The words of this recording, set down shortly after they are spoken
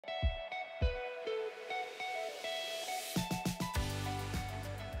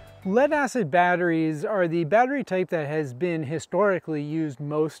Lead-acid batteries are the battery type that has been historically used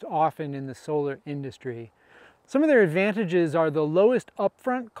most often in the solar industry. Some of their advantages are the lowest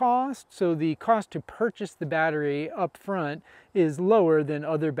upfront cost, so the cost to purchase the battery upfront is lower than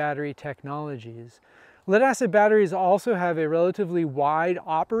other battery technologies. Lead-acid batteries also have a relatively wide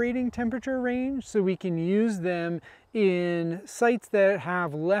operating temperature range, so we can use them in sites that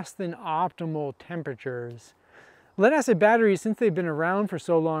have less than optimal temperatures. Lead-acid batteries, since they've been around for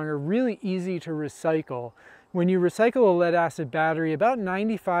so long, are really easy to recycle. When you recycle a lead-acid battery, about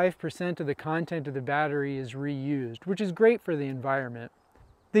 95% of the content of the battery is reused, which is great for the environment.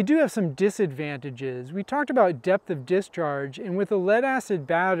 They do have some disadvantages. We talked about depth of discharge, and with a lead-acid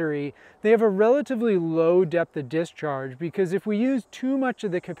battery, they have a relatively low depth of discharge because if we use too much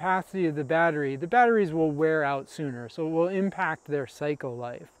of the capacity of the batteries will wear out sooner, so it will impact their cycle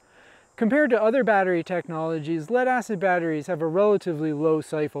life. Compared to other battery technologies, lead-acid batteries have a relatively low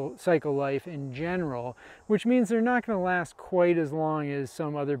cycle life in general, which means they're not going to last quite as long as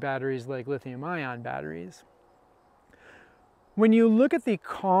some other batteries like lithium-ion batteries. When you look at the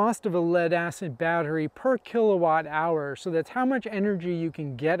cost of a lead-acid battery per kilowatt hour, so that's how much energy you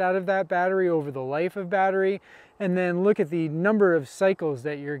can get out of that battery over the life of battery, and then look at the number of cycles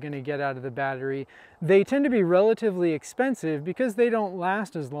that you're going to get out of the battery, they tend to be relatively expensive because they don't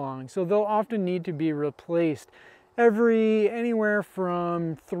last as long. So they'll often need to be replaced anywhere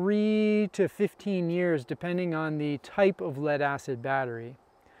from 3 to 15 years, depending on the type of lead-acid battery.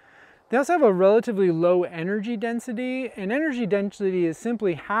 They also have a relatively low energy density, and energy density is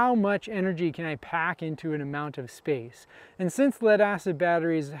simply how much energy can I pack into an amount of space. And since lead-acid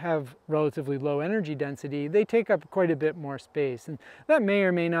batteries have relatively low energy density, they take up quite a bit more space, and that may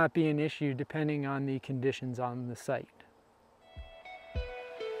or may not be an issue depending on the conditions on the site.